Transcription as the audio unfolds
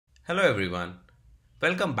Hello everyone,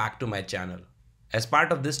 welcome back to my channel. As part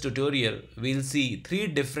of this tutorial, we'll see three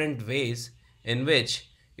different ways in which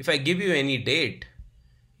if I give you any date,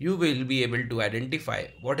 you will be able to identify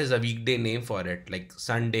what is a weekday name for it, like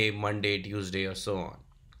Sunday, Monday, Tuesday or so on.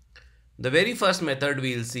 The very first method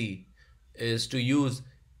we'll see is to use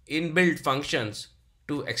inbuilt functions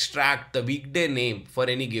to extract the weekday name for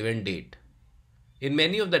any given date. In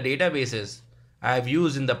many of the databases I have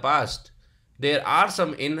used in the past, there are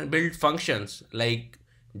some inbuilt functions like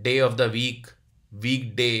day of the week,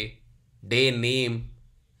 weekday, day name.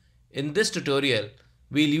 In this tutorial,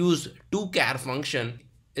 we'll use toChar function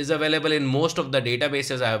is available in most of the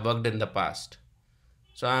databases I have worked in the past.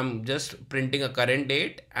 So I'm just printing a current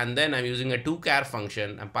date and then I'm using a toChar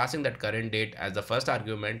function. I'm passing that current date as the first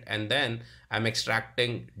argument and then I'm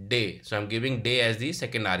extracting day. So I'm giving day as the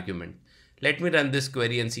second argument. Let me run this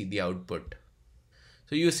query and see the output.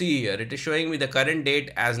 So you see here it is showing me the current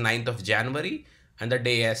date as 9th of January and the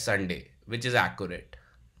day as Sunday, which is accurate.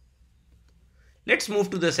 Let's move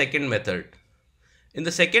to the second method. In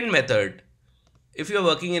the second method, if you're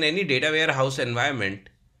working in any data warehouse environment,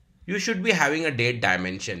 you should be having a date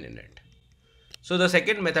dimension in it. So the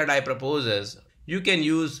second method I propose is you can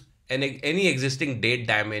use any existing date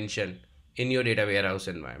dimension in your data warehouse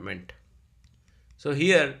environment. So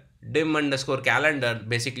here dim underscore calendar,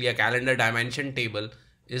 basically a calendar dimension table,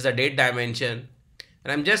 is the date dimension,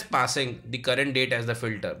 and I'm just passing the current date as the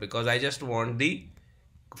filter because I just want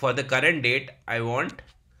for the current date I want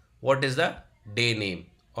what is the day name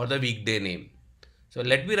or the weekday name. So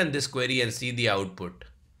let me run this query and see the output.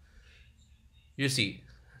 You see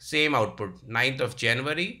same output, 9th of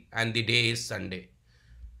January, and the day is Sunday.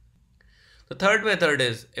 The third method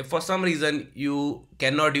is if for some reason you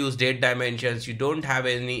cannot use date dimensions, you don't have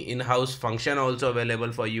any in-house function also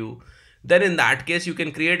available for you, then in that case you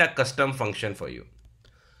can create a custom function for you.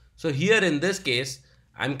 So here in this case,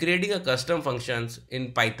 I'm creating a custom functions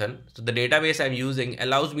in Python. So the database I'm using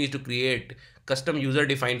allows me to create custom user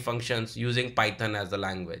defined functions using Python as the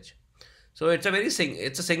language. So it's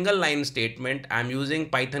a single line statement. I'm using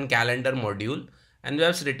Python calendar module and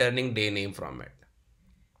just returning day name from it.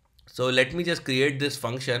 So let me just create this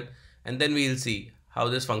function and then we'll see how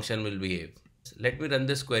this function will behave. Let me run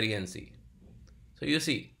this query and see. So you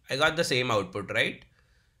see, I got the same output, right?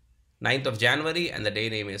 9th of January and the day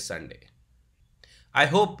name is Sunday. I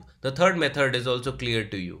hope the third method is also clear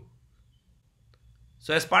to you.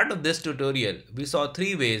 So as part of this tutorial, we saw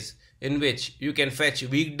three ways in which you can fetch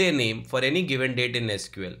weekday name for any given date in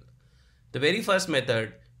SQL. The very first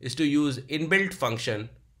method is to use inbuilt function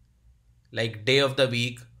like day of the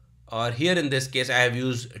week, or here in this case I have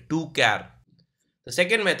used toChar. The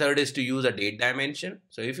second method is to use a date dimension.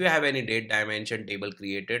 So if you have any date dimension table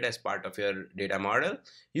created as part of your data model,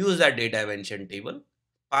 use that date dimension table,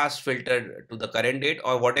 pass filter to the current date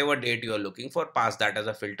or whatever date you are looking for, pass that as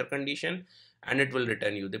a filter condition and it will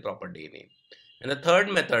return you the proper day name. And the third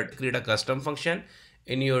method, create a custom function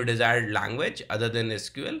in your desired language other than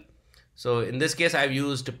SQL. So in this case I've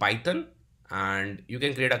used Python, and you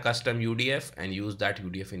can create a custom UDF and use that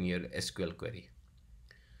UDF in your SQL query.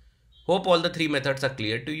 Hope all the three methods are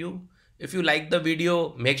clear to you. If you like the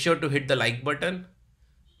video, make sure to hit the like button.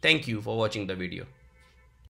 Thank you for watching the video.